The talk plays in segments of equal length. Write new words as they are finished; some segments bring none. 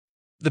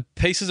The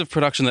pieces of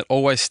production that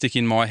always stick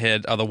in my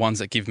head are the ones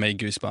that give me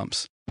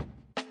goosebumps.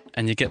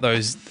 And you get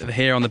the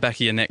hair on the back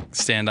of your neck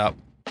stand up,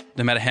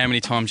 no matter how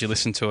many times you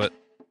listen to it.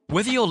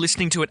 Whether you're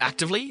listening to it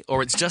actively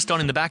or it's just on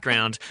in the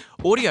background,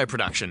 audio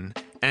production,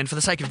 and for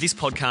the sake of this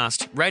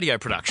podcast, radio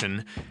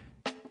production,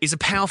 is a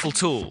powerful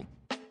tool.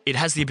 It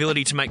has the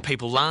ability to make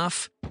people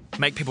laugh,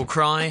 make people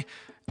cry,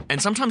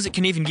 and sometimes it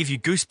can even give you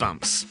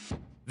goosebumps.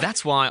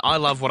 That's why I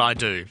love what I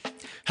do.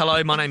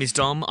 Hello, my name is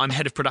Dom. I'm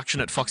head of production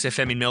at Fox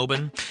FM in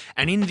Melbourne.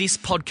 And in this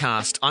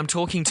podcast, I'm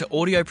talking to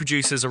audio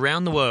producers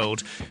around the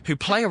world who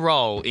play a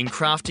role in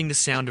crafting the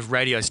sound of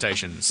radio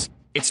stations.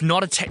 It's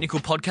not a technical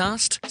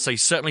podcast, so you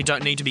certainly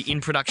don't need to be in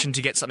production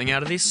to get something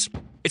out of this.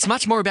 It's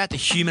much more about the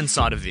human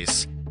side of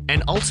this,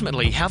 and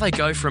ultimately how they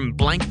go from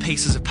blank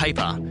pieces of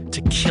paper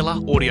to killer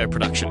audio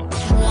production.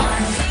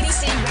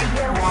 BBC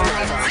Radio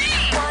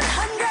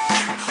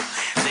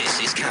 100.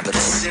 This is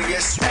Capital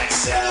Sirius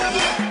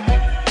XM.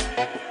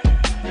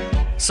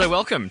 So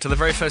welcome to the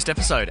very first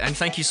episode, and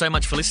thank you so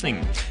much for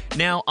listening.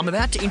 Now, I'm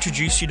about to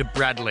introduce you to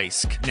Brad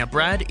Leask. Now,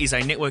 Brad is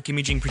a network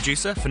imaging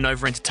producer for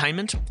Nova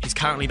Entertainment. He's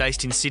currently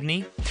based in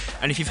Sydney.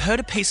 And if you've heard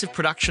a piece of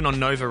production on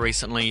Nova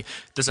recently,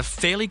 there's a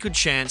fairly good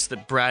chance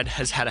that Brad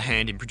has had a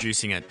hand in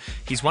producing it.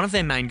 He's one of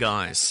their main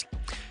guys.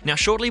 Now,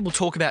 shortly we'll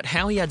talk about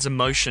how he adds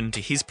emotion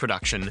to his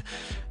production.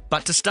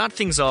 But to start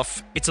things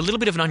off, it's a little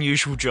bit of an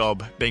unusual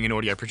job being an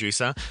audio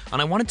producer, and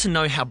I wanted to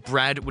know how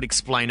Brad would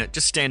explain it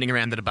just standing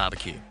around at a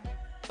barbecue.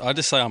 I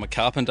just say I'm a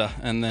carpenter,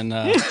 and then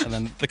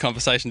the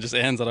conversation just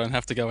ends. I don't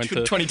have to go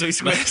into 22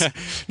 squares.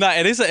 No,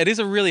 it is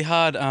a really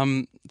hard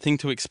thing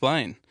to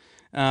explain.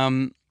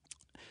 I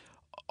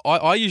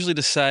usually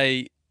just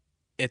say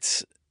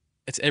it's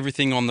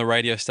everything on the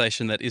radio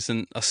station that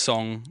isn't a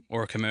song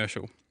or a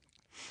commercial.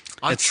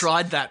 I've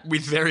tried that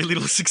with very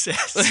little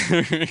success.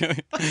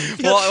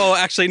 Well,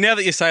 actually, now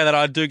that you say that,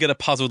 I do get a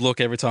puzzled look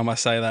every time I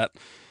say that.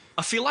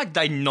 I feel like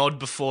they nod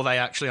before they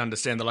actually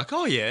understand. They're like,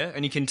 oh, yeah.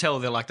 And you can tell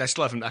they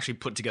still haven't actually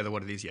put together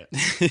what it is yet.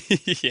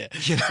 Yeah,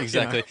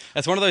 exactly.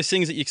 It's one of those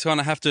things that you kind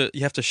of have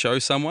to show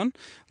someone.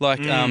 Like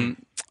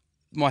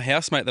my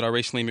housemate that I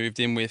recently moved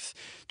in with,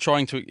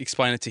 trying to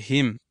explain it to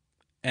him.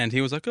 And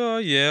he was like, oh,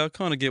 yeah, I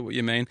kind of get what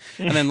you mean.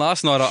 And then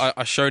last night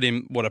I showed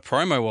him what a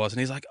promo was. And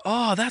he's like,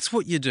 oh, that's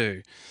what you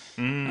do.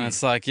 And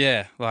it's like,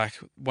 yeah, like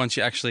once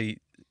you actually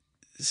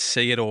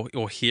see it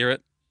or hear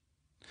it.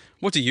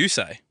 What do you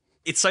say?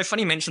 It's so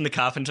funny you mentioned the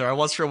carpenter. I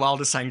was for a while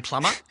just saying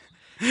plumber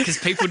because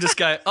people just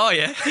go, oh,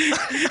 yeah.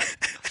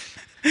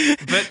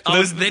 But I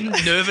was then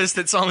nervous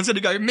that someone's going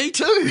to go, me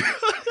too.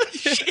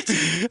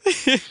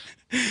 Shit.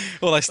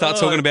 Well, they start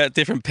talking about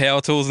different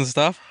power tools and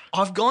stuff.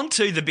 I've gone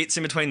to the bits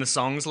in between the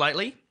songs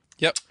lately.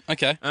 Yep,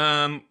 okay.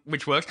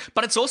 Which works.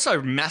 But it's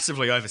also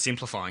massively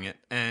oversimplifying it.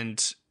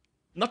 And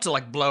not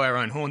to blow our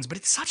own horns, but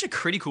it's such a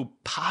critical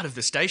part of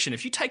the station.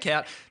 If you take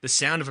out the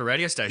sound of a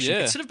radio station,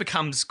 it sort of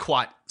becomes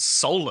quite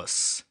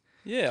soulless.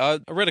 Yeah,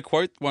 I read a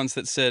quote once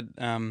that said,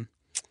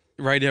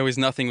 radio is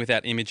nothing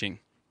without imaging.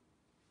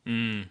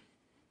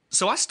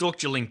 So I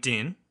stalked your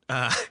LinkedIn,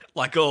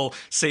 like all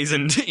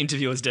seasoned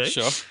interviewers do.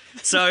 Sure.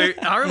 So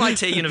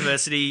RMIT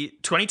University,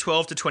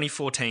 2012 to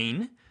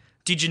 2014.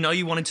 Did you know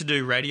you wanted to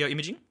do radio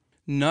imaging?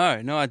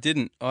 No, I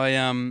didn't.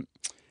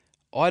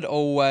 I'd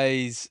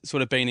always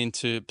sort of been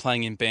into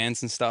playing in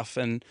bands and stuff,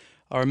 and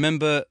I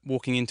remember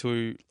walking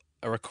into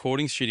a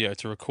recording studio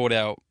to record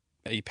our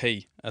EP,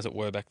 as it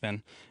were, back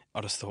then. I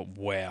just thought,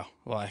 wow,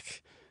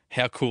 like,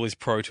 how cool is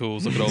Pro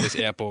Tools? Look at all this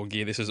outboard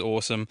gear. This is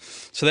awesome.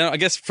 So then I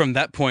guess from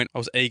that point, I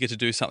was eager to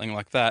do something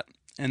like that.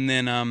 And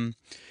then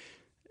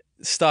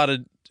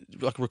started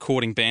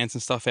recording bands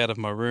and stuff out of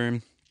my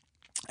room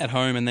at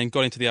home, and then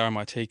got into the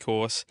RMIT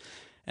course.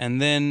 And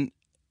then,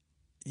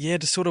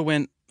 just sort of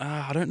went,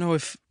 I don't know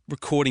if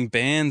recording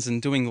bands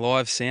and doing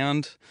live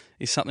sound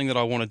is something that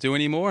I want to do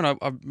anymore. And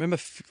I remember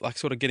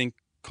sort of getting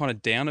kind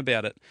of down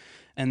about it.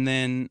 And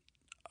then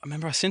I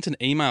remember I sent an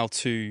email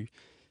to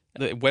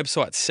the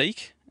website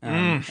Seek.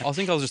 I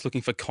think I was just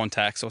looking for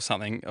contacts or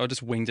something. I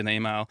just winged an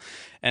email,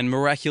 and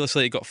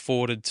miraculously it got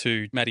forwarded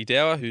to Matty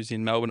Dower, who's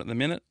in Melbourne at the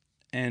minute,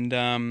 and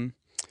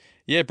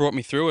brought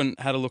me through and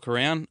had a look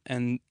around.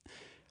 And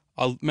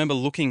I remember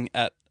looking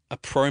at a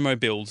promo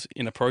build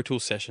in a Pro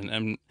Tools session,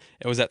 and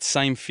it was that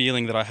same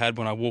feeling that I had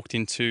when I walked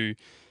into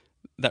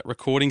that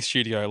recording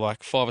studio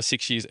like 5 or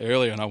 6 years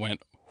earlier, and I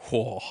went,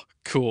 whoa,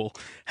 cool.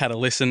 Had a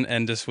listen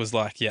and just was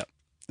like, yep.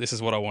 This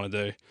is what I want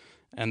to do.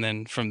 And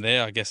then from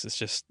there, I guess it's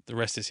just the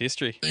rest is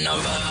history.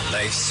 Nova.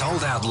 They've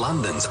sold out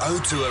London's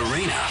O2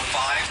 Arena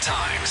 5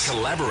 times.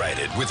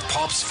 Collaborated with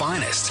pop's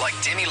finest like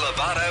Demi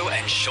Lovato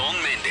and Shawn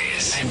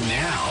Mendes. And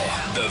now,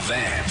 the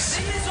Vamps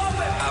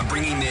are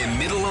bringing their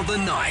middle of the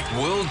night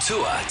world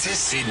tour to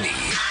Sydney.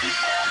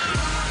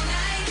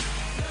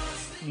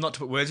 Not to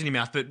put words in your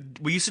mouth, but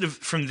were you sort of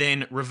from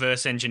then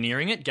reverse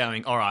engineering it,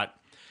 going, all right,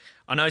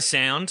 I know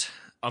sound.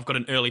 I've got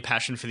an early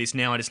passion for this.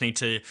 Now I just need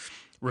to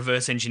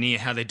reverse engineer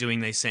how they're doing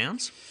these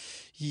sounds?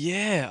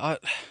 Yeah,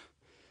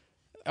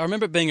 I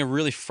remember it being a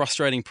really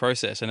frustrating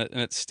process, and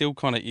it still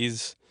kind of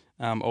is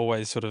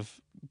always sort of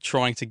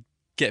trying to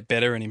get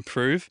better and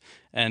improve.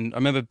 And I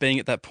remember being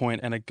at that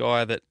point, and a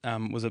guy that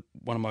was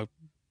one of my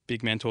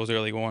big mentors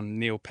early on,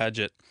 Neil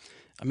Paget.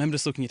 I remember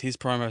just looking at his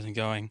promos and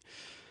going,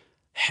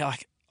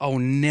 like, I'll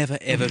never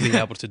ever be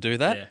able to do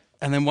that. Yeah.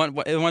 And then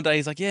one day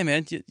he's like, yeah,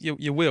 man,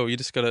 you will. You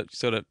just got to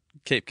sort of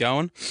keep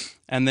going.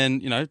 And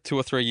then, 2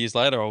 or 3 years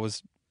later, I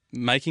was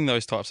making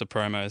those types of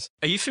promos.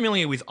 Are you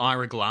familiar with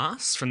Ira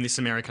Glass from This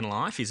American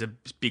Life? He's a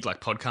big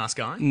podcast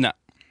guy. No.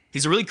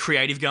 He's a really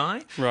creative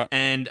guy. Right.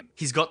 And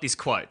he's got this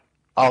quote.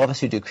 All of us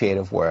who do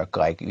creative work,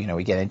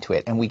 we get into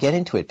it. And we get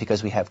into it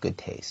because we have good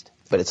taste.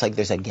 But it's like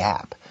there's a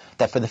gap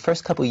that for the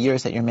first couple of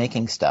years that you're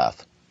making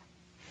stuff,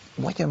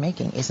 what you're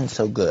making isn't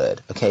so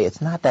good, okay?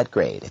 It's not that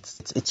great.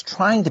 It's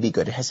trying to be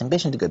good. It has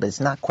ambition to be good, but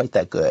it's not quite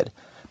that good.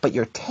 But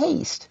your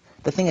taste,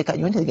 the thing that got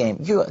you into the game,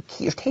 your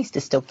taste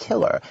is still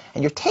killer.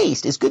 And your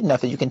taste is good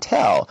enough that you can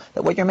tell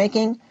that what you're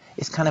making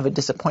is kind of a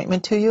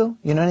disappointment to you.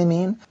 You know what I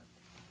mean?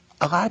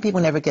 A lot of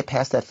people never get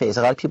past that phase.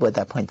 A lot of people at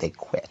that point, they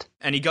quit.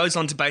 And he goes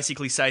on to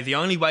basically say the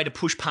only way to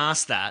push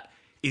past that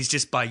is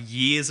just by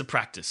years of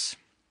practice.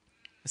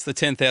 It's the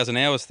 10,000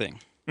 hours thing.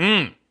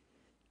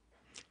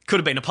 Could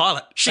have been a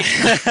pilot. Shit.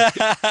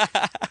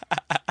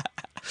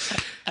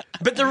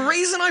 But the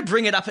reason I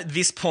bring it up at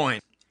this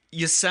point,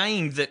 you're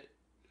saying that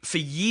for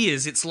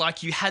years it's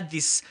like you had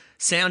this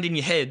sound in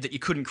your head that you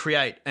couldn't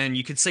create and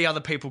you could see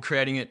other people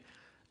creating it,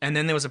 and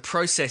then there was a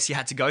process you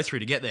had to go through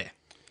to get there.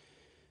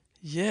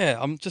 Yeah,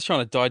 I'm just trying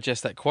to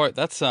digest that quote.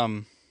 That's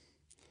I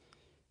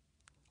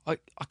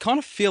kind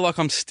of feel like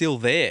I'm still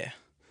there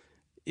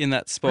in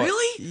that spot.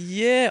 Really?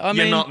 Yeah, I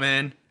mean, You're not,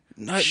 man.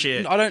 No,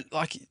 Shit. I don't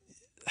like.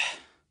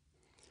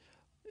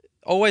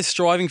 Always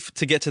striving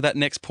to get to that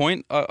next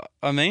point. Yeah,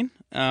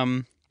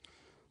 I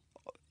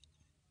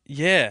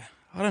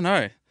don't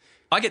know.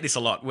 I get this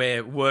a lot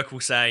where work will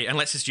say, and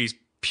let's just use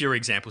pure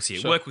examples here.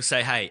 Sure. Work will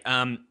say, hey,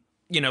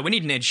 we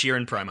need an Ed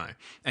Sheeran promo.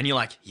 And you're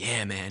like,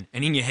 yeah, man.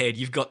 And in your head,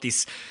 you've got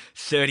this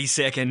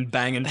 30-second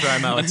banging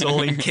promo. It's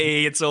all in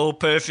key. It's all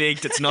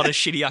perfect. It's not a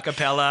shitty a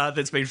cappella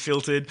that's been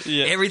filtered.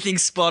 Yeah.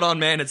 Everything's spot on,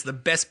 man. It's the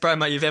best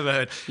promo you've ever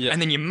heard. Yeah.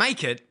 And then you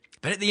make it.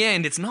 But at the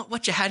end, it's not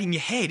what you had in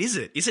your head, is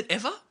it? Is it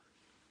ever?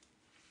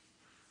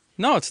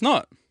 No, it's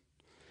not.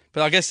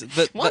 But I guess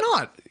Why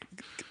not?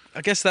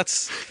 I guess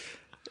that's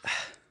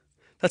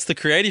the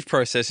creative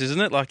process,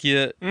 isn't it? Like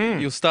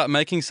you'll start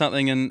making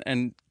something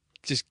and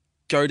just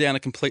go down a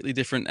completely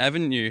different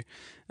avenue.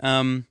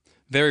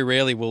 Very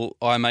rarely will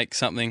I make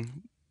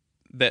something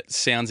that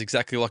sounds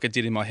exactly like it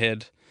did in my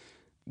head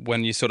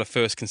when you sort of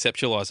first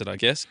conceptualize it, I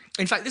guess.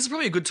 In fact, this is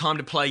probably a good time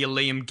to play your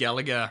Liam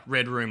Gallagher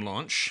Red Room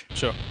launch.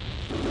 Sure.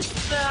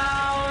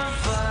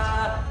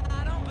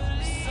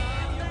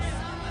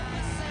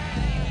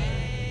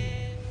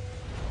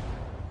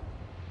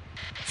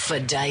 For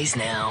days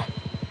now,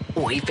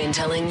 we've been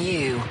telling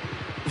you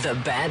the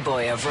bad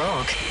boy of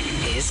rock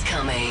is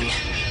coming.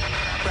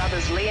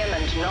 Brothers Liam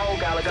and Noel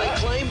Gallagher. They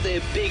claim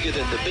they're bigger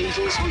than the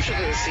Beatles.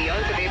 Controversy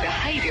over their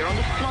behaviour on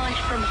the flight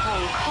from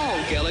Hong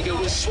Kong. Gallagher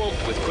was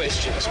swamped with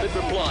questions, but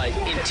replied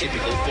in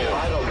typical form.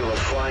 I don't give a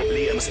flying.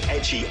 Liam's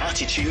edgy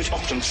attitude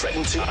often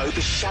threatened to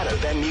overshadow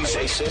their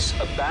music. Oasis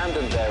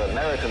abandoned their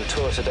American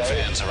tour today.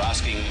 Fans are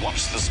asking,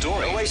 what's the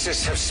story?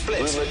 Oasis have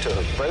split. Rumoured to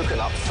have broken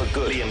up for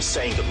good. Liam's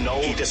saying that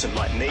Noel, he doesn't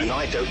like me, and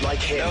I don't like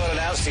him. Noel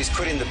announced he's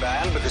quitting the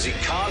band because he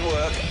can't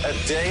work a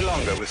day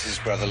longer with his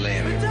brother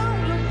Liam.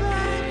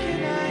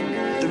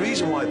 The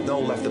reason why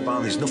Noel left the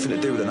band is nothing to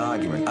do with an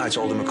argument. I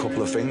told him a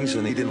couple of things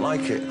and he didn't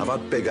like it. I've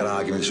had bigger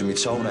arguments with my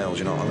toenails,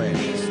 you know what I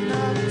mean?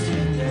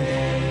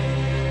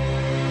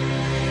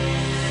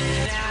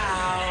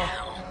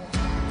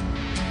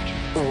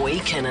 We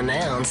can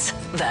announce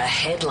the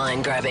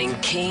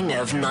headline-grabbing king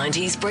of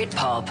 90s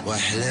Britpop. Why,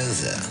 hello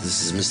there.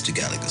 This is Mr.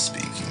 Gallagher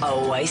speaking.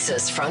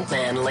 Oasis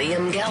frontman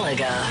Liam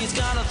Gallagher. He's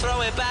gonna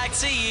throw it back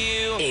to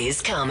you.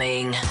 Is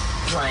coming.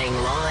 Playing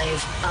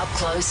live, up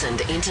close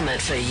and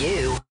intimate for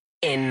you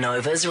in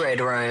Nova's Red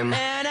Room.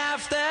 And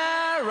after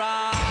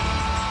all,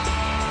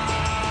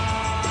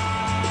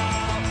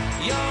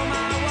 you're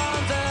my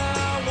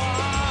wonderwall.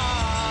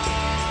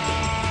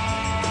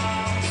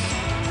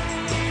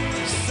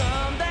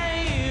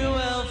 Someday you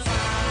will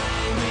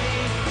find me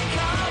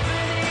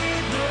company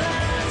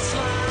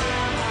bloodslide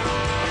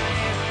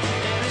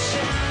in a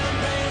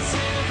champagne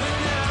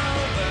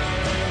supernova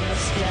in the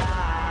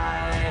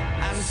sky.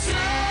 I'm so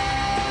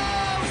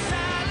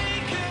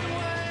Sally can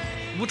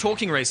wait. We were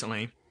talking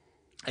recently,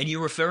 and you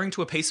were referring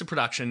to a piece of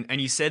production, and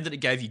you said that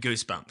it gave you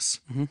goosebumps.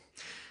 Mm-hmm.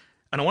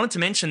 And I wanted to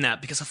mention that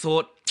because I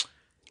thought,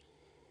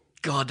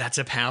 God, that's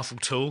a powerful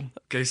tool,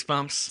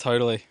 Goosebumps.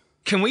 Totally.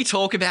 Can we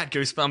talk about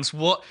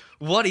Goosebumps?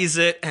 What is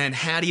it, and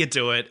how do you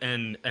do it,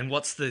 and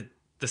what's the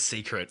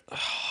secret?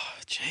 Oh,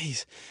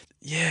 jeez.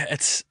 Yeah, I'm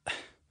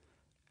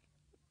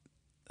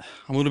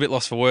a little bit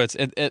lost for words.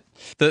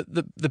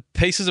 The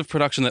pieces of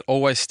production that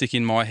always stick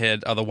in my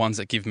head are the ones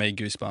that give me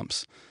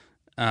goosebumps.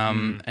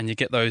 And you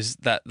get those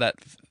the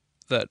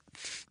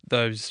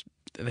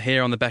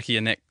hair on the back of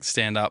your neck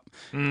stand up,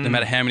 no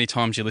matter how many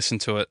times you listen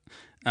to it.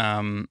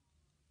 And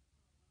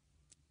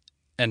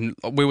and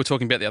we were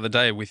talking about the other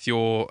day with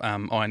your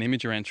Iron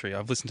Imager entry.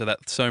 I've listened to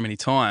that so many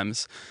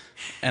times,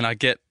 and I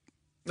get.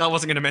 I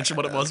wasn't going to mention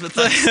what it was, but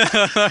thanks.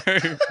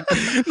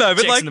 No, but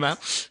Checks like, in the map.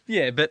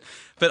 yeah, but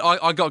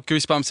I got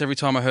goosebumps every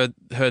time I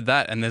heard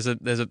that. And there's a.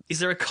 Is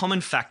there a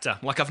common factor?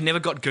 Like, I've never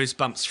got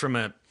goosebumps from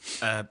a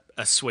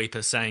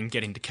sweeper saying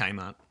get into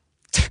Kmart.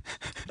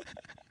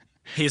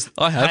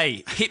 I have.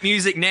 Hey, hit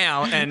music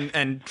now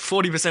and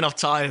 40% off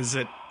tyres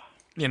at,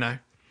 you know.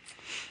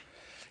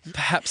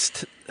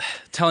 Perhaps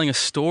telling a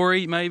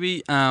story,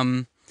 maybe.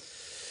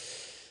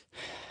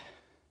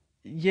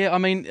 Yeah, I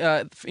mean,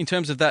 in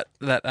terms of that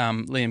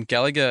Liam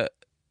Gallagher,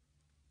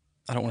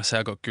 I don't want to say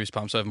I got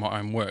goosebumps over my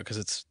own work because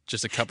it's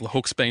just a couple of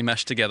hooks being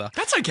mashed together.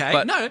 That's okay.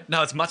 But,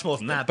 no, it's much more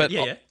than that. But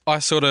yeah. I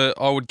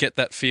would get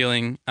that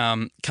feeling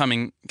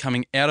coming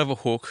out of a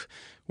hook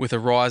with a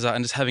riser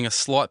and just having a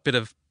slight bit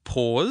of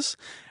pause,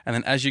 and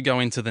then as you go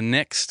into the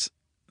next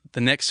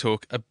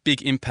hook, a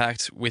big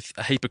impact with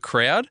a heap of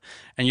crowd,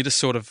 and you just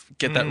sort of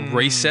get that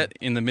reset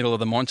in the middle of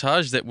the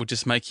montage that will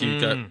just make you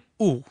go,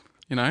 ooh,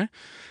 you know?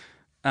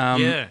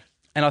 Yeah.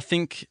 And I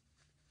think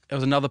there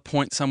was another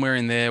point somewhere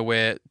in there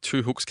where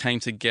two hooks came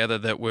together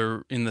that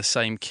were in the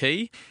same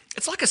key.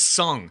 It's like a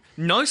song.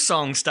 No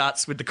song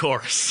starts with the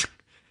chorus.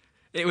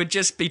 It would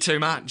just be too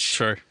much.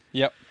 True.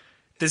 Yep.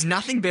 There's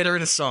nothing better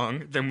in a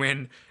song than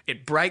when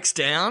it breaks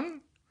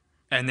down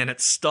and then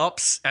it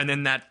stops, and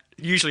then that,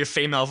 usually a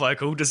female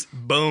vocal, just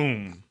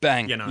boom.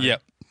 Bang. You know?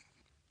 Yep.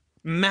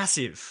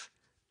 Massive.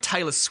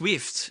 Taylor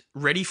Swift,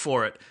 Ready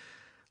for It.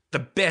 The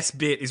best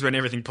bit is when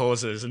everything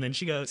pauses and then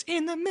she goes,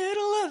 in the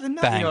middle of the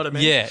night. Bang. You know what I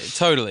mean? Yeah,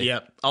 totally.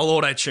 Yep. I'll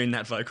auto-tune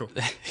that vocal.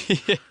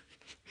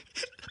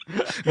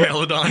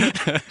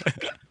 Melodyne.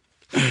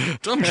 I'm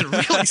going to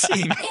really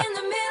sing. In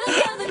the middle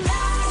of the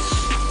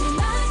night,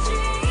 my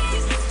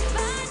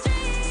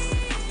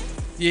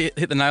dreams. You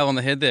hit the nail on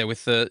the head there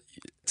with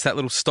it's that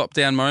little stop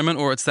down moment,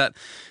 or it's that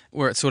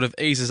where it sort of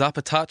eases up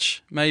a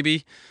touch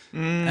maybe,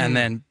 and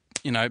then,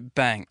 you know,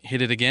 bang,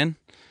 hit it again.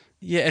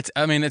 Yeah,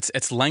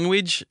 it's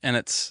language, and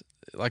it's,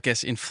 I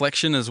guess,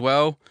 inflection as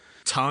well.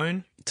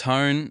 Tone.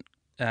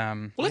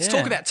 Well, let's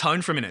talk about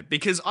tone for a minute,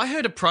 because I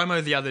heard a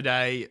promo the other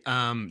day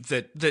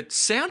that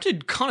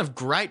sounded kind of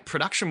great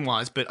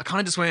production-wise, but I kind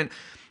of just went,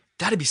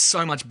 that'd be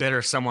so much better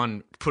if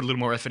someone put a little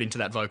more effort into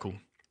that vocal.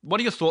 What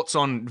are your thoughts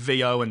on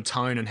VO and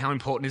tone, and how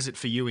important is it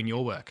for you in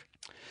your work?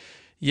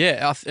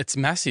 Yeah, it's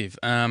massive,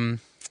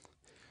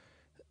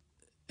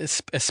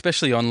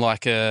 especially on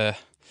like a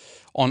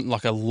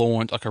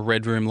launch, like a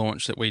Red Room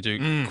launch that we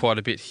do quite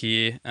a bit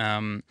here.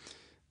 And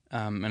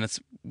it's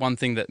one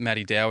thing that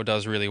Matty Dower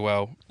does really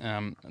well,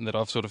 and that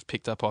I've sort of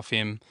picked up off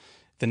him,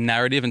 the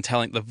narrative and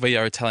the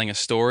VO telling a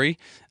story,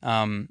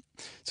 sort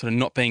of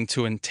not being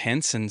too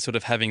intense and sort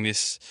of having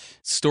this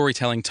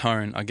storytelling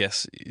tone, I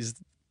guess, is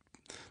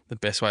the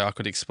best way I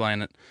could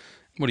explain it.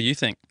 What do you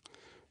think?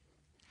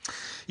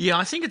 Yeah,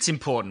 I think it's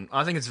important.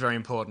 I think it's very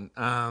important.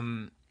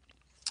 I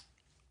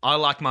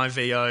like my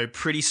VO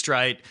pretty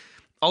straight.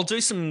 I'll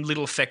do some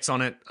little effects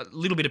on it, a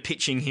little bit of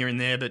pitching here and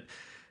there, but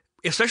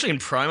especially in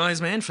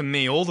promos, man, for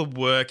me, all the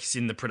work is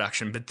in the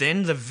production. But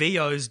then the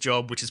VO's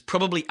job, which is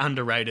probably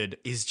underrated,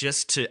 is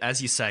just to,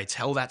 as you say,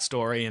 tell that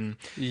story. And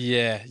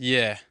yeah,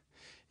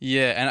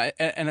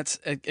 and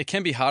it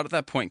can be hard at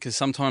that point, because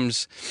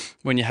sometimes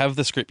when you have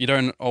the script, you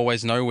don't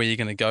always know where you're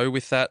going to go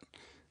with that.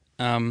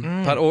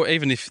 But or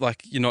even if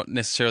like you're not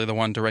necessarily the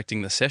one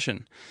directing the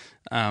session,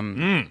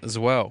 as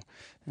well.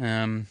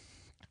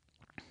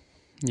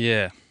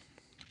 Yeah.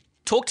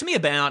 Talk to me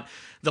about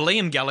the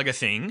Liam Gallagher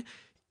thing.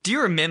 Do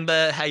you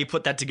remember how you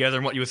put that together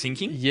and what you were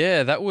thinking?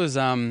 Yeah, that was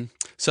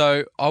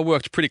so I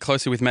worked pretty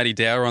closely with Matty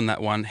Dower on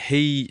that one.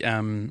 He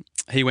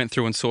went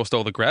through and sourced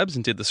all the grabs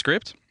and did the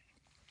script.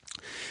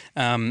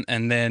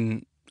 And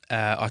then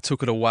I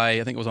took it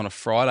away, I think it was on a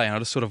Friday, and I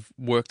just sort of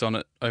worked on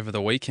it over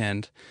the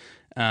weekend.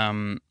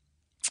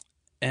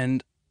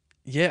 And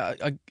yeah,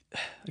 I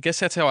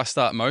guess that's how I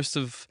start most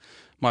of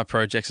my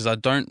projects, is I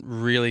don't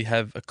really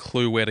have a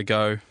clue where to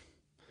go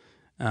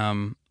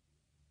ever.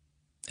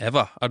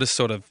 I just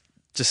sort of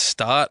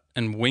start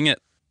and wing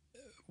it.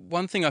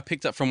 One thing I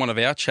picked up from one of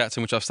our chats,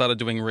 and which I've started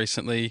doing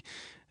recently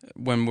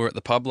when we were at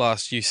the pub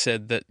last, you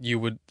said that you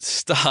would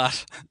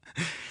start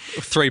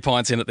 3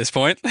 pints in at this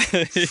point.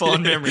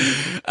 Fond memory.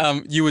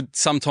 You would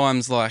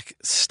sometimes like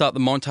start the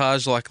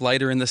montage like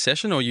later in the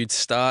session, or you'd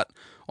start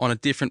on a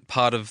different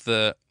part of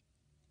the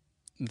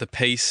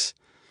piece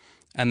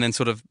and then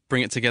sort of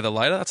bring it together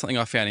later. That's something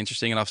I found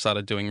interesting and I've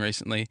started doing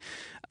recently.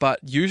 But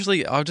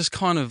usually I'll just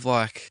kind of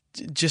like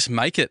just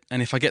make it.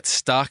 And if I get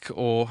stuck,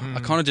 or I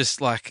kind of just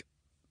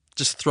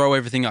throw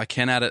everything I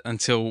can at it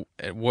until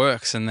it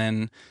works, and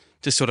then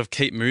just sort of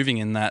keep moving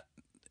in that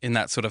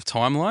sort of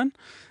timeline.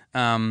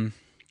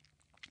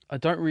 I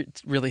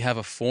don't really have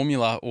a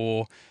formula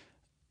or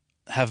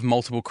have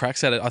multiple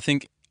cracks at it. I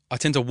think I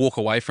tend to walk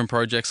away from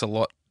projects a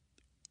lot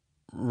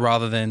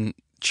rather than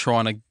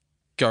trying to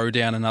go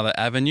down another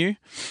avenue.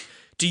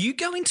 Do you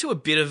go into a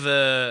bit of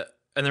a,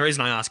 and the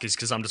reason I ask is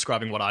because I'm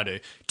describing what I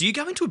do you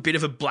go into a bit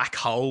of a black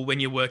hole when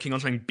you're working on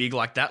something big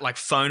like that, like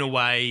phone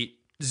away,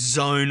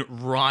 zone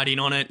right in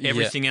on it.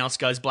 Everything else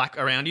goes black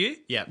around you.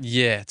 Yeah.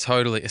 Yeah,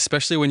 totally.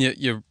 Especially when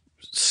you're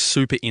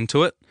super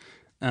into it.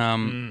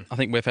 I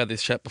think we've had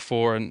this chat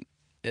before, and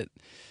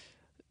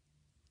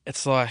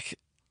it's like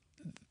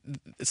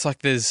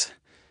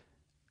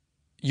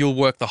you'll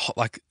work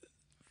like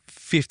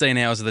 15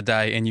 hours of the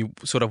day and you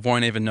sort of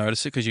won't even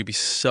notice it because you'll be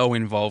so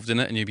involved in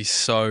it and you'll be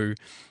so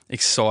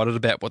excited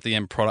about what the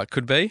end product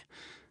could be.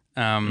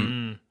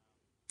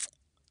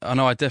 I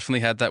know I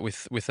definitely had that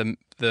with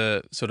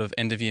the sort of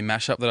end of year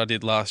mashup that I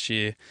did last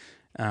year,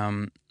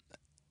 and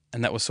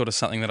that was sort of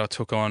something that I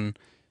took on. And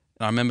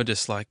I remember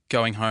just like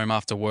going home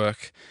after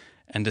work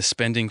and just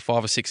spending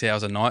 5 or 6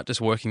 hours a night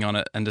just working on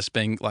it and just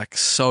being like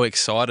so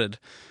excited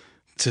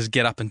to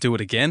get up and do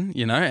it again,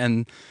 you know.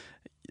 And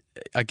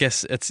I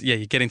guess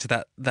you get into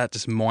that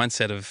just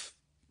mindset of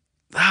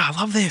I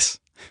love this,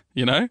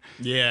 you know.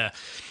 Yeah,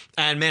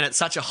 and man, it's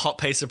such a hot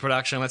piece of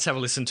production. Let's have a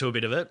listen to a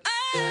bit of it.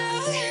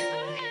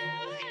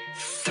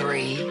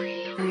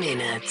 3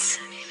 minutes.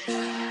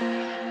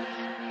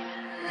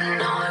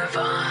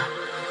 Nova.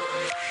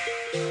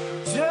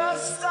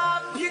 Just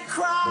stop your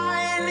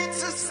crying,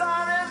 it's a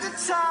sign of the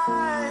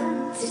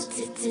time.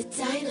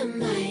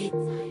 Dynamite.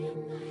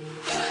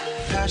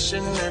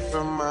 Passionate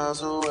from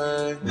miles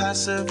away,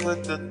 passive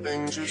with the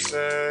things you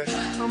say.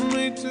 I'm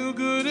way too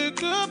good at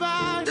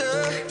goodbye.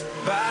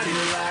 Body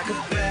like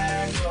a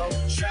bag,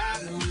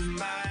 traveling with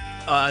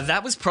my.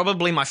 That was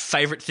probably my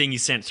favourite thing you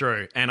sent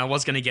through, and I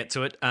was going to get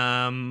to it.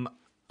 I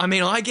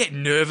mean, I get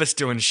nervous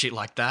doing shit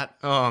like that.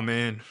 Oh,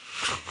 man.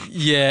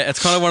 Yeah, it's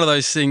kind of one of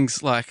those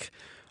things, like,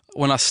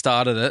 when I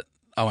started it,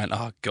 I went,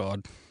 oh,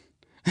 God.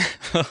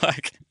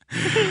 Like,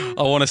 I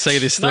want to see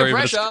this through,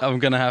 but I'm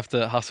going to have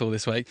to hustle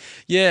this week.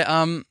 Yeah,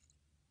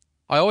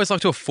 I always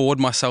like to afford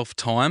myself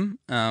time.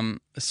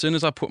 As soon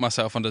as I put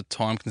myself under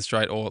time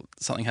constraint or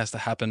something has to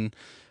happen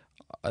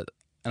and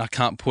I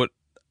can't put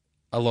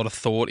a lot of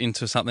thought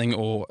into something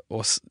or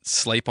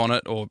sleep on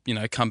it or, you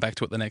know, come back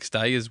to it the next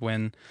day is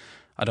when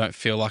I don't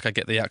feel like I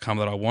get the outcome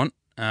that I want.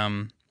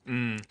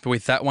 But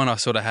with that one, I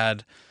sort of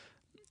had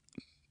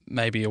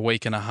maybe a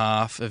week and a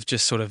half of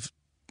just sort of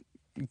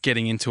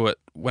getting into it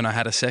when I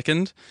had a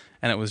second,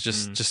 and it was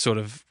just sort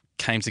of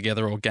came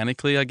together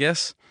organically, I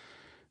guess.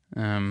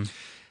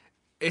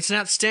 It's an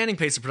outstanding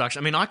piece of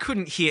production. I mean, I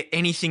couldn't hear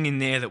anything in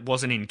there that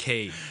wasn't in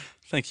key.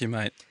 Thank you,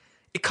 mate.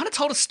 It kind of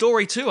told a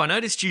story too. I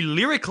noticed you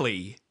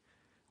lyrically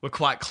were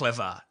quite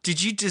clever.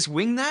 Did you just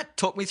wing that?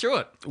 Talk me through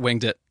it.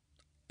 Winged it.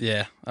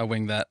 Yeah, I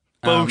winged that.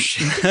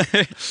 Bullshit.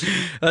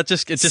 It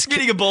just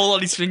spinning a ball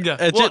on his finger.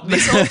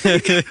 This whole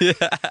thing? Yeah.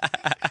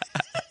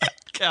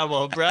 Come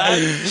on, bro.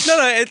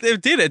 No,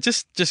 it did. It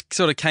just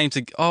sort of came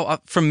to.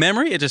 From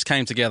memory, it just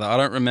came together. I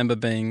don't remember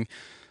being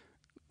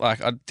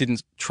like I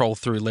didn't troll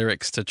through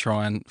lyrics to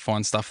try and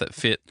find stuff that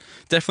fit.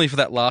 Definitely for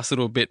that last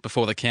little bit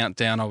before the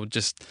countdown, I would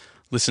just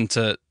listen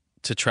to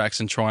tracks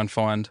and try and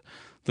find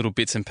little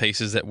bits and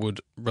pieces that would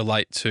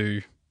relate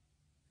to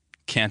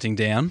counting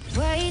down.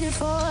 Waiting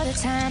for the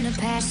time to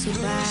pass you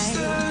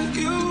by.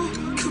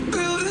 You could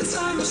build a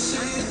time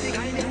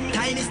machine.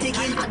 Time is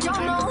ticking. I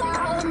don't know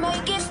how to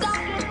make it stop.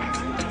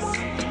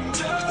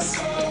 Just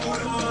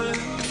hold on.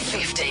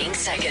 15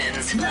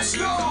 seconds. Let's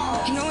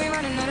go. You know we're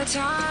running out of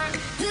time.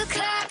 The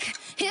clock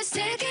is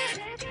ticking.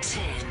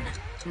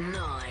 10,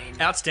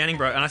 9. Outstanding,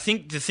 bro. And I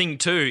think the thing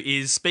too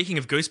is, speaking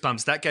of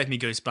goosebumps, that gave me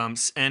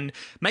goosebumps. And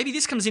maybe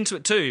this comes into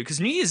it too, because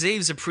New Year's Eve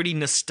is a pretty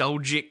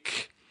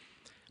nostalgic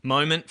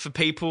moment for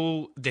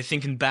people. They're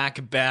thinking back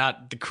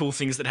about the cool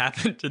things that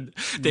happened and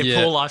their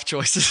poor life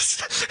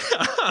choices.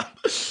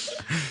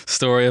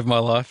 Story of my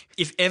life.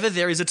 If ever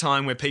there is a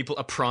time where people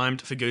are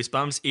primed for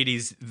goosebumps, it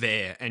is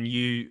there, and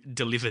you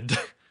delivered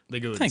the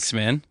goods. Thanks,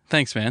 man.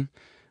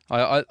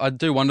 I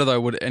do wonder,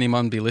 though, would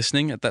anyone be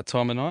listening at that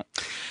time of night?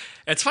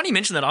 It's funny you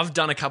mention that. I've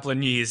done a couple of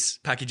New Year's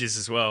packages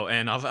as well,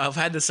 and I've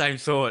had the same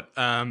thought.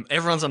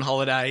 Everyone's on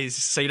holidays,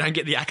 so you don't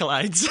get the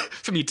accolades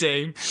from your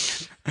team.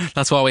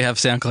 That's why we have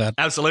SoundCloud.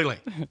 Absolutely.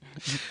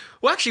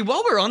 Well, actually,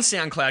 while we're on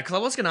SoundCloud, because I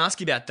was going to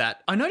ask you about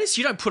that, I noticed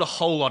you don't put a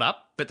whole lot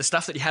up, but the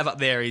stuff that you have up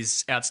there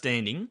is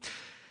outstanding.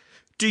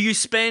 Do you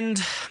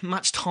spend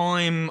much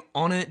time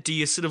on it? Do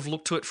you sort of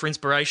look to it for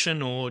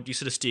inspiration, or do you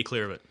sort of steer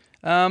clear of it?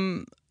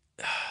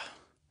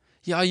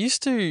 Yeah, I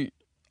used to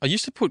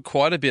put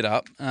quite a bit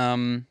up,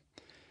 and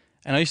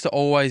I used to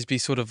always be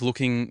sort of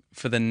looking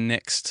for the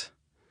next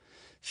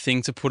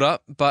thing to put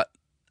up. But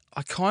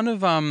I kind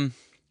of,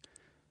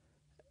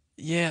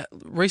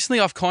 recently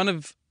I kind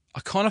of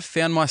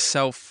found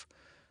myself.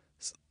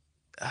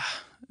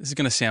 This is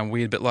going to sound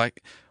weird, but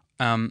like,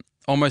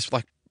 almost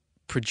like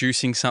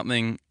producing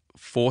something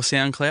for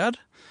SoundCloud.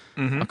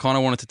 Mm-hmm. I kind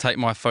of wanted to take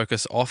my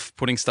focus off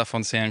putting stuff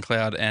on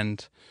SoundCloud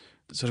and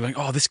sort of going,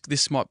 oh,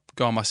 this might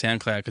go on my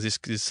SoundCloud because this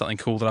is something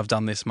cool that I've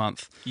done this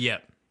month. Yeah,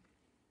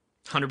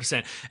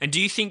 100%. And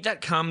do you think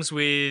that comes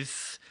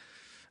with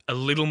a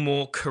little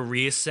more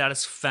career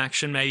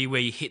satisfaction, maybe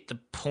where you hit the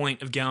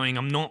point of going,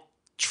 I'm not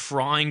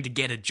trying to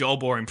get a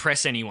job or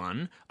impress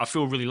anyone. I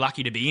feel really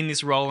lucky to be in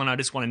this role and I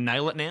just want to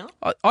nail it now?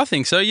 I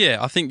think so, yeah.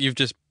 I think you've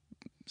just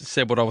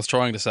said what I was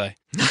trying to say.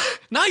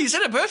 No, you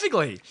said it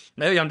perfectly.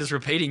 Maybe I'm just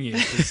repeating you.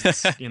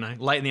 It's,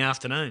 late in the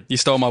afternoon. You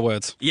stole my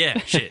words. Yeah,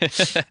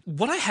 shit.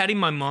 What I had in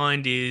my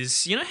mind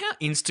is, you know how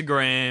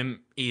Instagram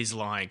is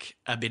like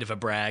a bit of a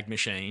brag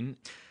machine?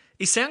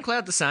 Is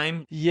SoundCloud the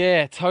same?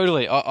 Yeah,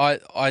 totally. I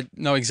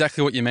know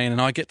exactly what you mean,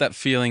 and I get that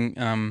feeling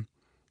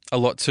a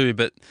lot too.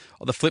 But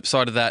the flip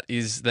side of that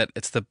is that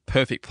it's the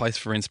perfect place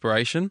for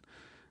inspiration.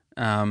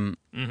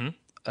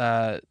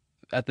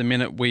 At the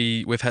minute,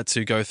 we've had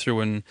to go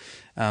through and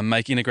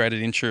make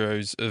integrated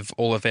intros of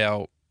all of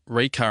our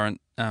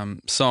recurrent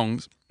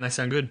songs. They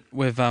sound good.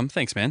 With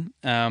thanks, man.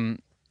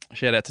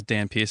 Shout out to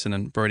Dan Pearson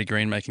and Brody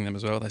Green making them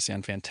as well. They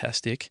sound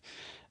fantastic.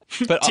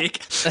 But Tick.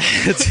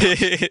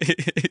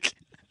 Tick.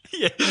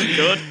 Yeah,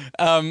 good.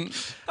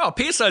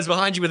 Pearson's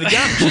behind you with a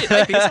gun. Shit,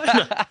 hey,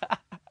 Pearson.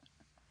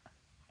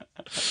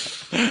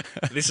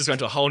 This has gone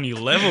to a whole new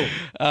level.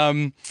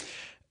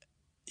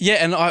 Yeah,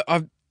 and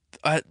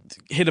I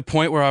hit a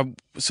point where I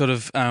sort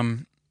of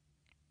I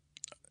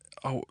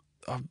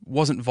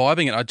wasn't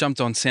vibing it. I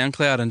jumped on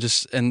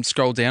SoundCloud and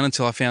scrolled down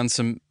until I found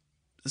some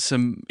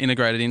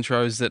integrated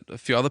intros that a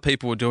few other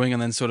people were doing,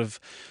 and then sort of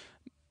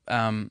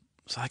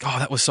it's like, oh,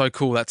 that was so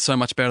cool. That's so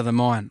much better than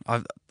mine.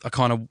 I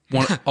kind of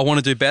want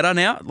to do better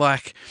now.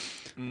 Like,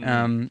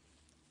 and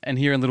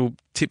hearing little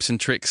tips and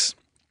tricks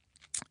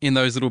in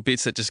those little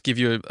bits that just give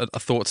you a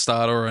thought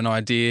starter or an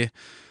idea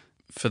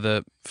for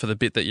the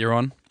bit that you're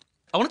on.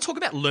 I want to talk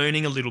about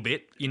learning a little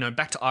bit,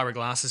 back to Ira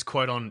Glass's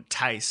quote on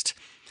taste.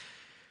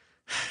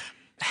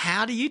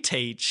 How do you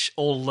teach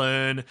or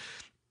learn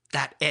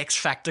that X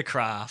Factor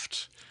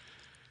craft?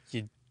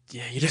 You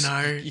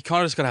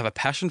kind of just got to have a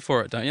passion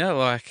for it, don't you?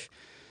 Like,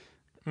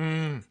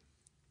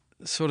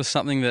 sort of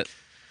something that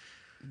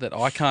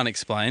I can't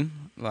explain.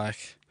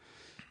 Like,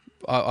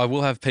 I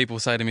will have people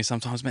say to me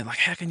sometimes, man, like,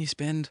 how can you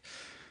spend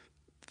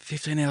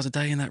 15 hours a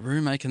day in that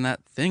room making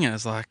that thing? And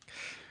it's like,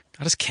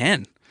 I just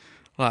can.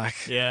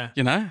 Like, yeah.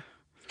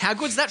 How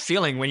good's that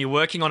feeling when you're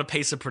working on a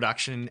piece of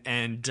production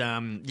and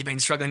you've been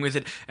struggling with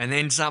it and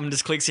then something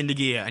just clicks into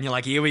gear and you're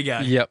like, here we go.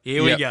 Here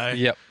we go.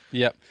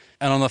 Yep.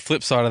 And on the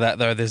flip side of that,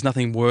 though, there's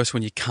nothing worse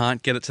when you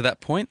can't get it to that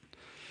point.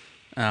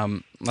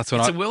 It's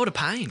a world of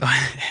pain.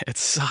 It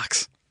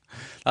sucks.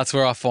 That's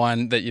where I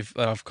find that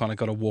I've kind of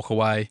got to walk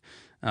away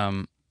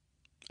and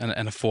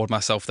afford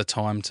myself the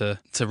time to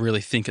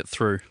really think it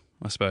through,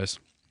 I suppose.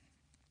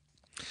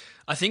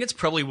 I think it's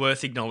probably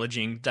worth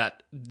acknowledging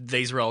that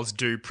these roles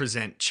do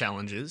present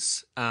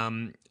challenges.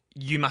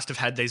 You must have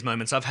had these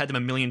moments. I've had them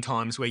a million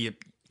times where you're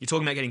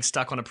talking about getting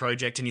stuck on a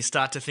project and you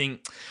start to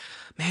think,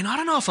 man, I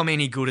don't know if I'm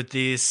any good at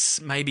this.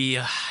 Maybe,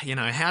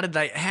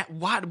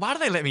 why do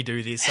they let me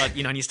do this?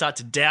 And you start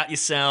to doubt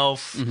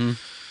yourself. Mm-hmm.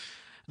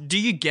 Do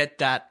you get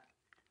that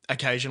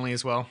occasionally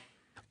as well?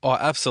 Oh,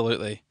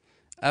 absolutely.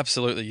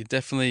 Absolutely. You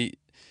definitely...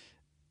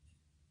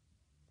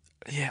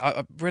 Yeah,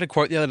 I read a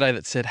quote the other day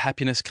that said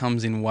happiness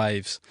comes in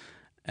waves.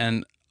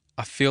 And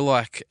I feel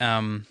like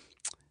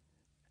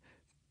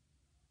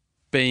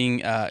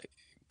being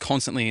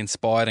constantly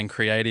inspired and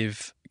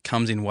creative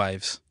comes in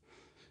waves.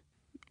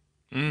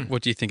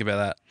 What do you think about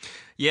that?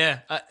 Yeah,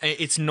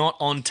 it's not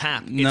on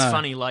tap. No. It's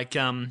funny, like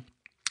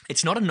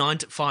it's not a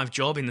 9-to-5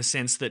 job in the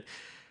sense that,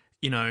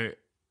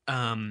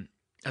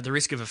 at the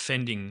risk of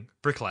offending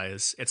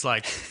bricklayers, it's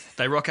like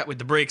they rock up with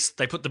the bricks,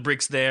 they put the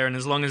bricks there, and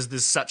as long as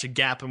there's such a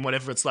gap and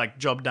whatever, it's like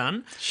job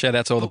done. Shout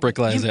out to all the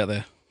bricklayers out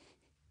there.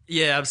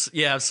 Yeah,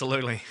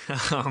 absolutely.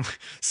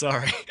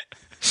 Sorry.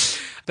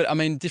 But, I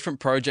mean,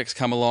 different projects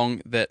come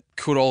along that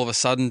could all of a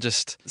sudden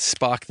just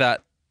spark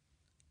that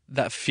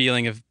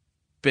feeling of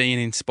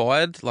being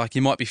inspired. Like,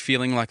 you might be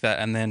feeling like that,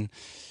 and then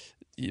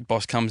your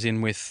boss comes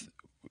in with,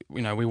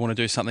 we want to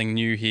do something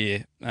new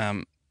here,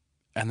 and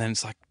then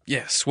it's like,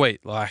 yeah,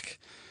 sweet, like...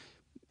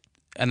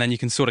 And then you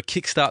can sort of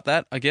kickstart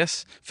that, I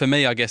guess. For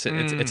me, I guess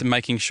it's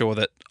making sure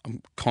that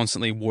I'm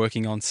constantly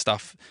working on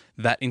stuff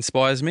that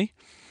inspires me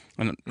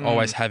and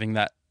always having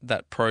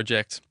that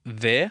project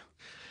there.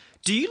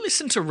 Do you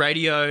listen to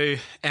radio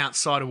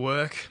outside of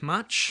work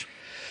much?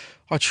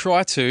 I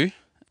try to.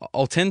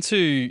 I'll tend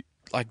to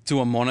do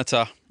a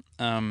monitor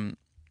in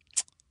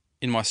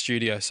my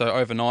studio. So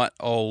overnight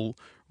I'll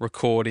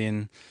record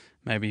in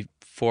maybe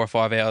 4 or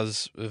 5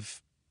 hours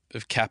of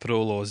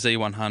Capital or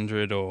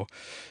Z100 or...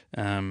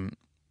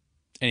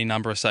 any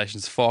number of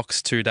stations,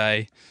 Fox,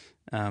 2Day,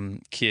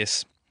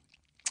 Kiss,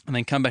 and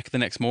then come back the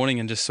next morning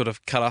and just sort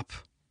of cut up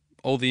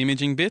all the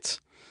imaging bits,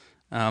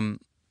 and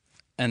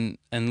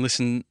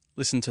listen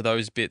to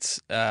those bits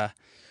and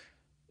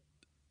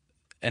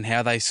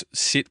how they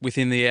sit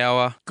within the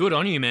hour. Good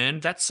on you, man.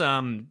 That's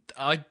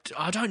I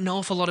don't know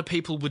if a lot of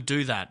people would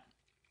do that.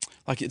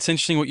 Like, it's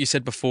interesting what you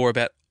said before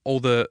about all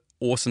the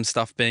awesome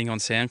stuff being on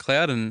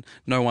SoundCloud and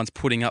no one's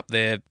putting up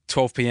their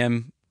 12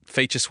 p.m.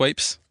 feature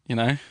sweeps,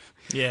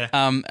 Yeah,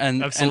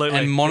 absolutely.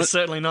 And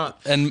certainly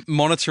not. And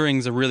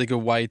monitoring's a really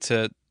good way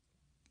to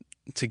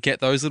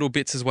get those little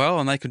bits as well,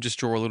 and they could just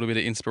draw a little bit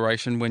of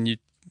inspiration when you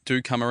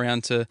do come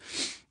around to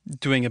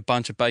doing a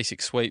bunch of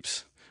basic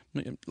sweeps.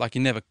 Like,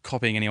 you're never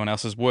copying anyone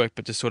else's work,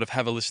 but just sort of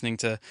have a listening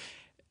to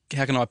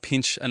how can I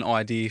pinch an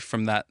idea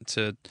from that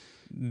to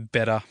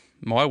better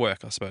my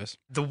work, I suppose.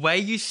 The way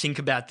you think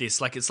about this,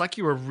 like it's like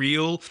you're a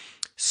real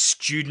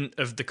student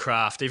of the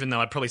craft, even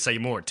though I'd probably say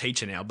you're more a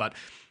teacher now, but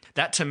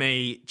that to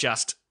me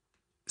just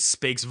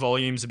speaks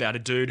volumes about a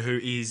dude who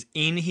is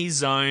in his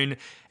zone.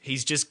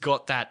 He's just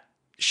got that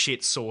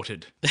shit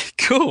sorted.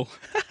 Cool.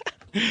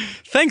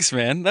 Thanks,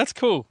 man. That's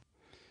cool.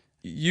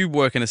 You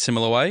work in a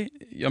similar way.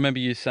 I remember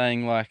you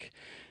saying like,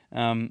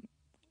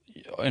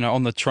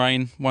 on the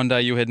train one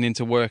day you were heading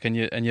into work and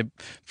you're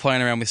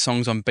playing around with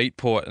songs on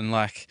Beatport and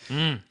like,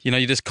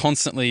 you're just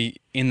constantly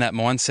in that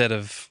mindset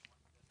of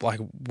like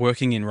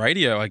working in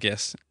radio, I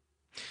guess.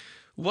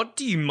 What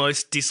do you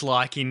most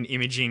dislike in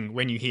imaging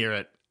when you hear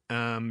it?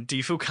 Do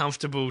you feel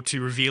comfortable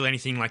to reveal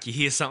anything? Like you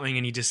hear something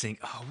and you just think,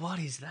 oh, what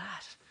is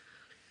that?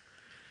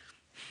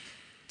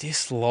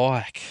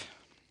 Dislike.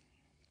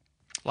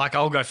 Like,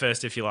 I'll go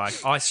first if you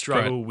like. I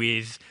struggle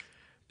with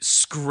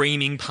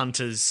screaming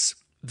punters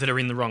that are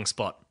in the wrong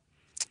spot.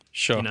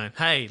 Sure.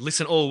 Hey,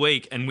 listen all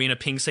week and win a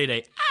pink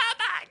CD. Oh,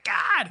 my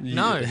God.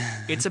 No,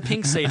 it's a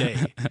pink CD.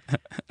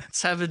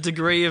 Let's have a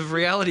degree of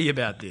reality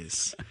about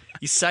this.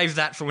 You save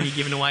that for when you're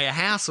giving away a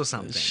house or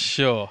something.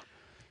 Sure.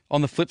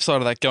 On the flip side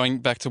of that, going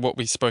back to what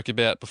we spoke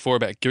about before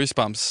about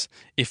goosebumps,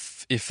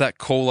 if that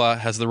caller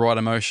has the right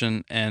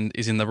emotion and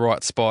is in the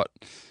right spot,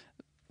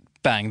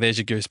 bang, there's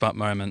your goosebump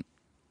moment.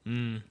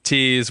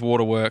 Tears,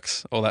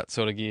 waterworks, all that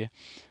sort of gear.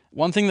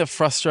 One thing that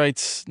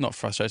not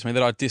frustrates me,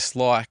 that I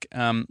dislike,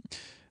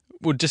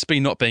 would just be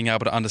not being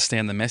able to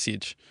understand the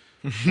message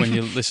when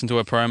you listen to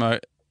a promo.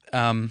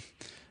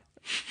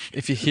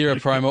 If you hear a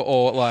promo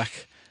or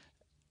like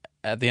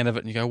at the end of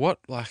it and you go, what?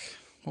 Like,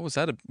 what was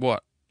that?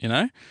 What?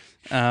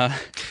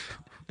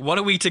 What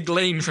are we to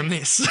glean from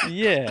this?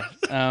 Yeah.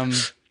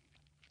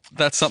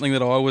 That's something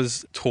that I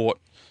was taught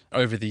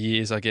over the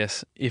years, I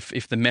guess.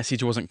 If the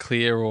message wasn't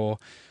clear or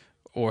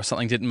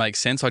something didn't make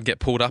sense, I'd get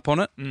pulled up on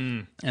it.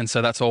 And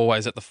so that's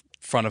always at the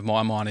front of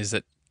my mind, is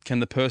that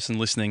can the person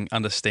listening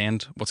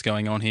understand what's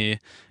going on here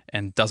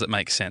and does it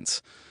make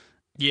sense?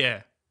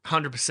 Yeah,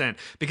 100%.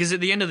 Because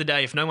at the end of the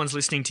day, if no one's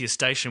listening to your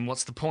station,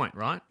 what's the point,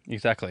 right?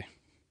 Exactly.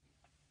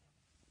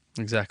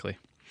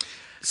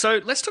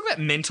 So let's talk about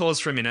mentors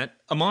for a minute.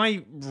 Am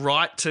I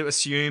right to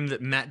assume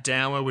that Matt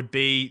Dower would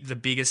be the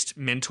biggest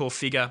mentor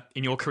figure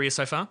in your career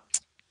so far?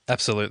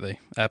 Absolutely.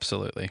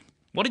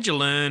 What did you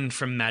learn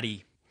from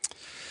Matty?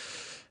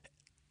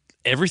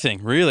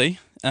 Everything, really.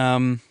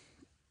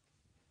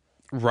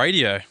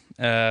 Radio.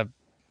 There's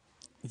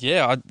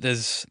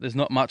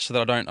not much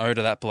that I don't owe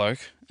to that bloke.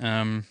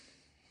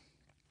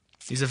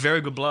 He's a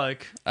very good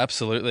bloke.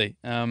 Absolutely.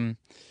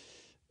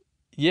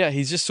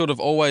 He's just sort of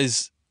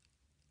always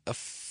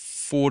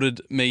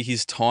afforded me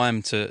his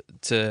time to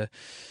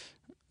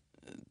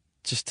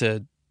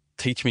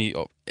teach me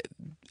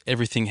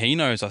everything he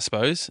knows, I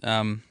suppose.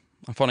 I'm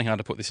finding hard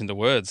to put this into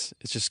words.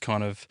 It's just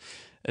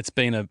it's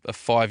been a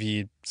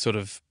 5-year sort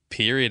of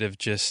period of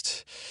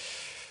just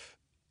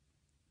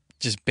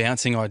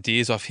bouncing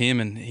ideas off him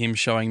and him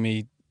showing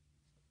me,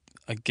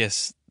 I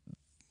guess,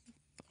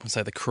 I would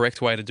say the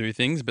correct way to do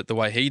things, but the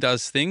way he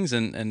does things,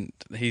 and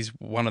he's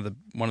one of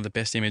the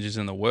best images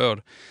in the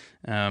world.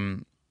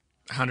 100%.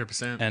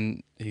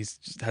 And he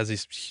has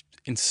this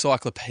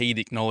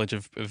encyclopedic knowledge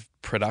of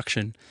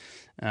production.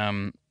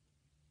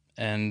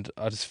 And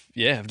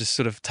I've just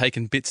sort of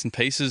taken bits and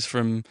pieces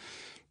from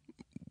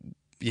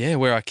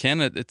where I can.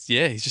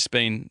 He's just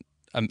been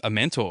a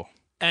mentor.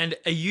 And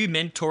are you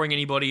mentoring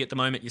anybody at the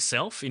moment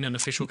yourself in an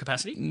official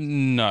capacity?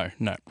 No.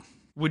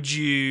 Would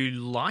you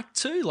like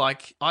to?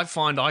 Like, I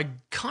find I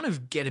kind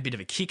of get a bit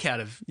of a kick out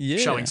of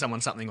showing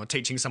someone something or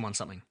teaching someone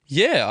something.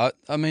 Yeah,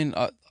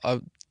 I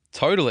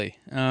totally.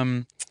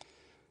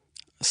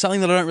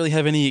 Something that I don't really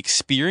have any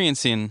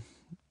experience in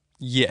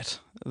yet,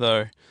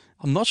 though.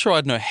 I'm not sure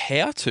I'd know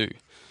how to.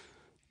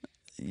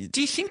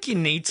 Do you think you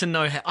need to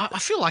know how? I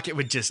feel like it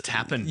would just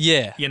happen.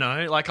 Yeah.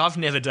 Like I've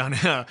never done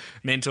a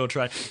mentor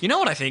training. You know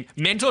what I think?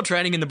 Mentor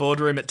training in the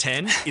boardroom at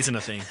 10 isn't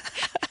a thing.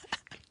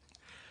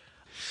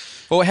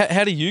 Well,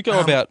 how do you go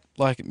about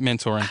like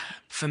mentoring?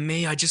 For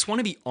me, I just want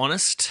to be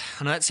honest.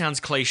 I know that sounds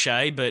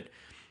cliche, but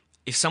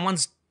if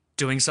someone's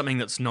doing something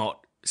that's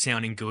not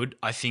sounding good,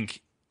 I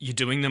think you're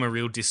doing them a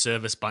real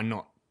disservice by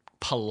not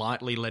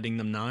politely letting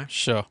them know.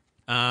 Sure.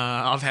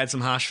 I've had some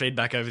harsh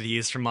feedback over the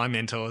years from my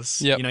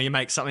mentors. Yep. You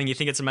make something, you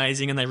think it's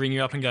amazing, and they ring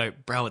you up and go,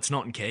 bro, it's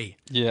not in key.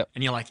 Yeah.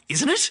 And you're like,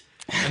 isn't it?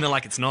 And they're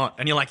like, it's not.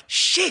 And you're like,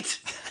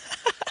 shit.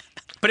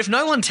 But if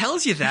no one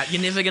tells you that,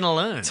 you're never going to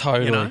learn.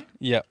 Totally.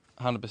 Yeah,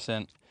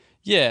 100%.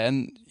 Yeah,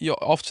 and you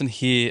often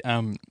hear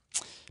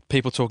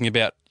people talking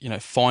about,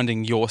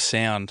 finding your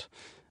sound.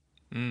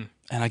 And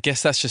I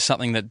guess that's just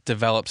something that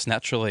develops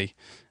naturally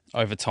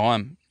over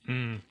time.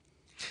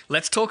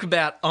 Let's talk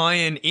about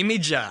Iron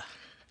Imager.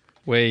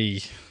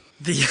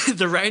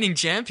 The reigning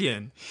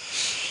champion.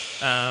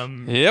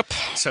 Yep.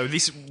 So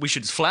we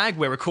should flag.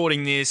 We're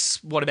recording this,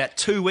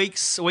 about a week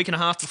and a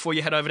half before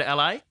you head over to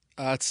LA?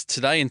 It's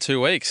today in 2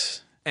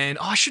 weeks. And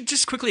I should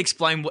just quickly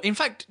explain why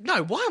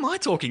am I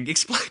talking?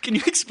 Can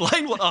you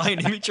explain what Iron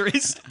Imager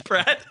is,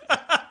 Brad?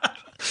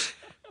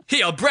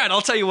 Here, Brad,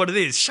 I'll tell you what it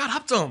is. Shut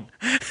up, Tom.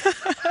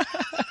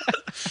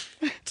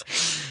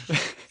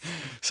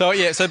 So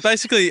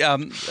basically,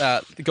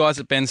 the guys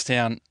at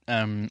Benstown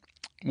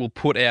will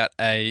put out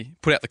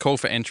the call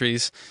for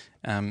entries.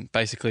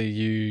 Basically,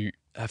 you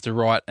have to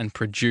write and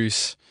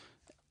produce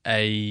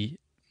a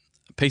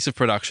piece of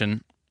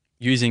production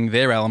using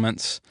their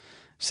elements,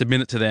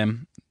 submit it to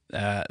them.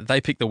 They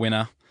pick the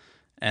winner,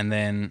 and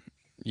then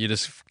you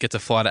just get to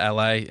fly to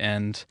LA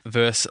and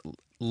verse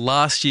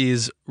last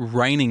year's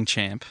reigning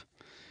champ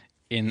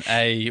in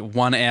a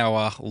 1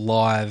 hour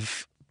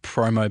live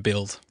promo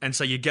build. And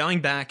so you're going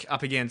back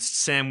up against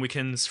Sam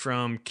Wickens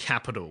from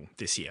Capital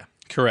this year.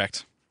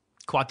 Correct.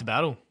 Quite the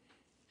battle.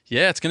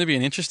 Yeah, it's going to be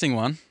an interesting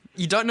one.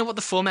 You don't know what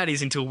the format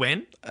is until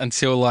when?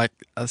 Until like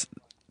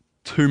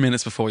 2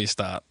 minutes before you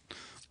start.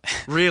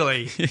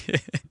 Really?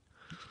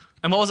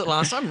 And what was it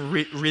last time?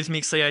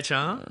 Rhythmic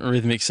CHR?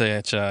 Rhythmic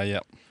CHR,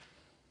 yep.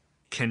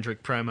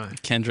 Kendrick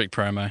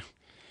promo.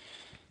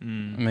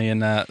 Me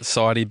and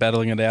Sidey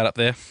battling it out up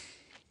there.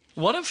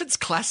 What if it's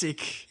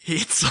classic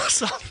hits or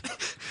something?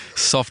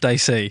 Soft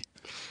AC.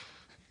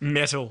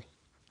 Metal.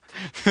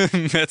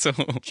 Metal.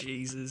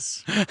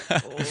 Jesus.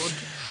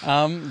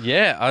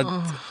 Yeah, I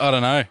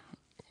don't know.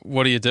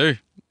 What do you do?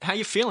 How are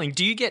you feeling?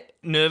 Do you get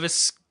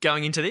nervous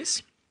going into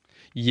this?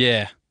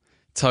 Yeah,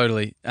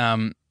 totally.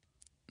 But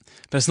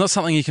it's not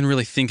something you can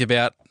really think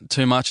about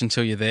too much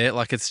until you're there.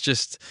 Like,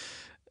 it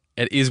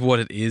is what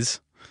it is.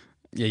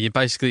 Yeah, you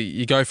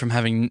go from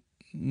having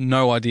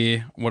no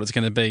idea what it's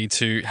going to be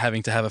to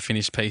having to have a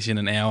finished piece in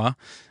an hour.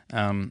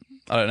 I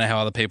don't know how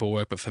other people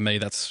work, but for me,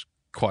 that's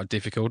quite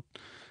difficult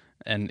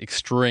and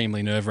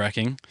extremely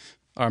nerve-wracking.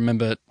 I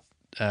remember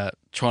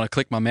trying to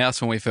click my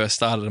mouse when we first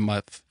started and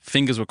my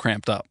fingers were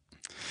cramped up.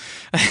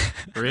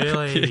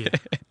 Really?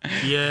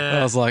 Yeah.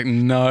 I was like,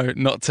 no,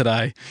 not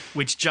today.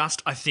 Which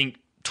just, I think,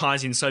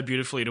 ties in so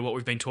beautifully to what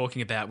we've been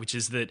talking about, which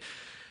is that,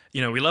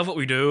 you know, we love what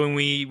we do and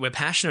we're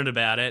passionate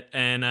about it,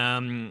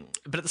 and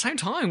but at the same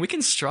time, we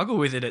can struggle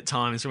with it at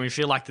times when we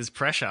feel like there's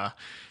pressure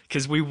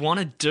because we want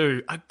to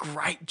do a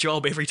great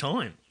job every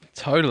time.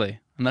 Totally,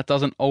 and that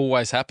doesn't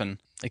always happen.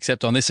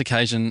 Except on this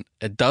occasion,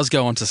 it does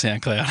go onto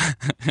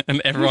SoundCloud,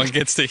 and everyone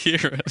gets to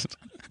hear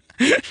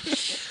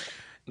it.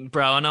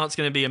 Bro, I know it's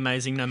going to be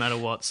amazing no matter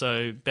what,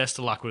 so best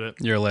of luck with it.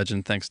 You're a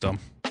legend. Thanks, Dom.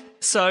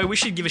 So we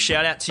should give a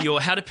shout out to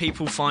how do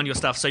people find your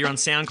stuff? So you're on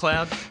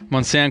SoundCloud? I'm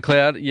on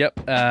SoundCloud, yep.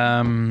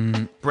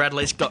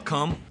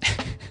 Bradleask.com.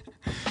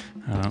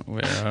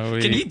 Where are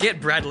we? Can you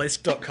get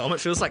bradleask.com? It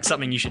feels like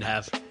something you should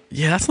have.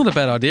 Yeah, that's not a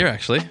bad idea,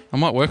 actually. I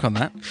might work on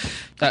that.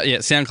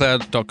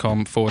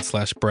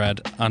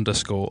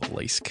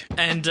 soundcloud.com/Brad_Leask.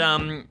 And,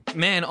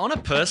 man, on a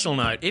personal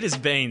note, it has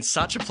been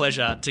such a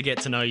pleasure to get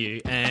to know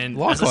you. And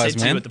likewise, as I said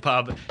to man. you at the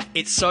pub,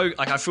 it's so,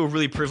 I feel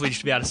really privileged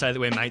to be able to say that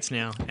we're mates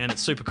now. And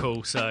it's super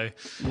cool. So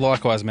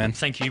Likewise, man.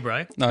 Thank you,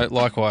 bro. No,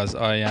 likewise.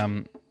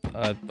 I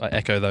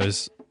echo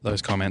those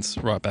comments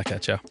right back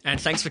at you.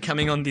 And thanks for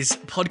coming on this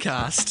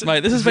podcast.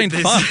 Mate, this has been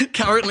fun.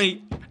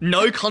 Currently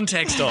no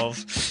context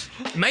of.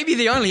 Maybe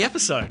the only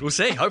episode. We'll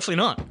see. Hopefully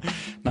not.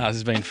 No, this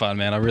has been fun,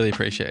 man. I really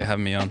appreciate you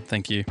having me on.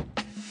 Thank you.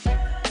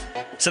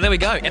 So there we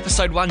go.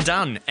 Episode 1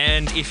 done.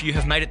 And if you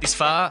have made it this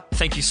far,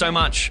 thank you so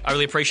much. I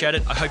really appreciate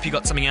it. I hope you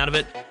got something out of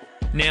it.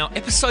 Now,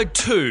 episode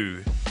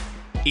 2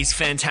 is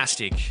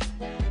fantastic.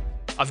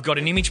 I've got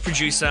an image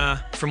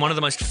producer from one of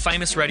the most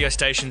famous radio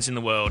stations in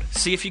the world.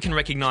 See if you can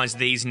recognise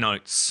these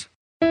notes.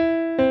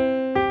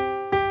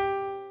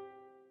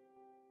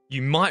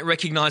 You might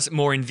recognise it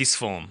more in this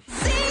form.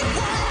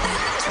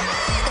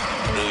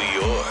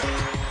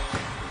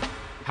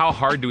 How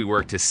hard do we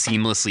work to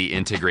seamlessly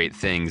integrate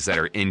things that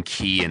are in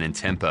key and in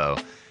tempo?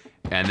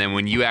 And then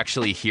when you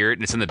actually hear it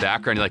and it's in the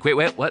background, you're like,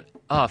 wait, what?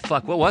 Oh,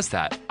 fuck, what was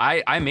that?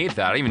 I made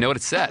that. I don't even know what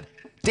it said.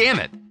 Damn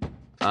it.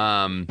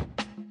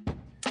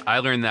 I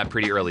learned that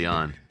pretty early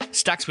on.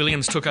 Stax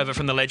Williams took over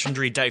from the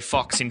legendary Dave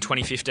Fox in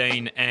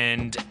 2015,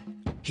 and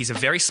he's a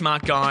very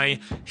smart guy.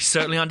 He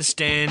certainly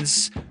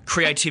understands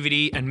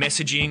creativity and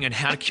messaging and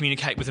how to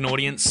communicate with an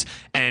audience,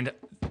 and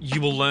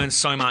you will learn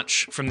so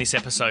much from this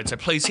episode. So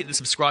please hit the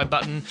subscribe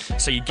button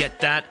so you get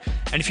that.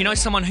 And if you know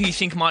someone who you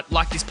think might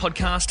like this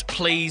podcast,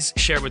 please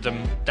share it with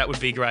them. That would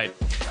be great.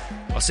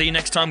 I'll see you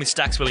next time with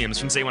Stax Williams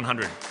from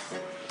Z100.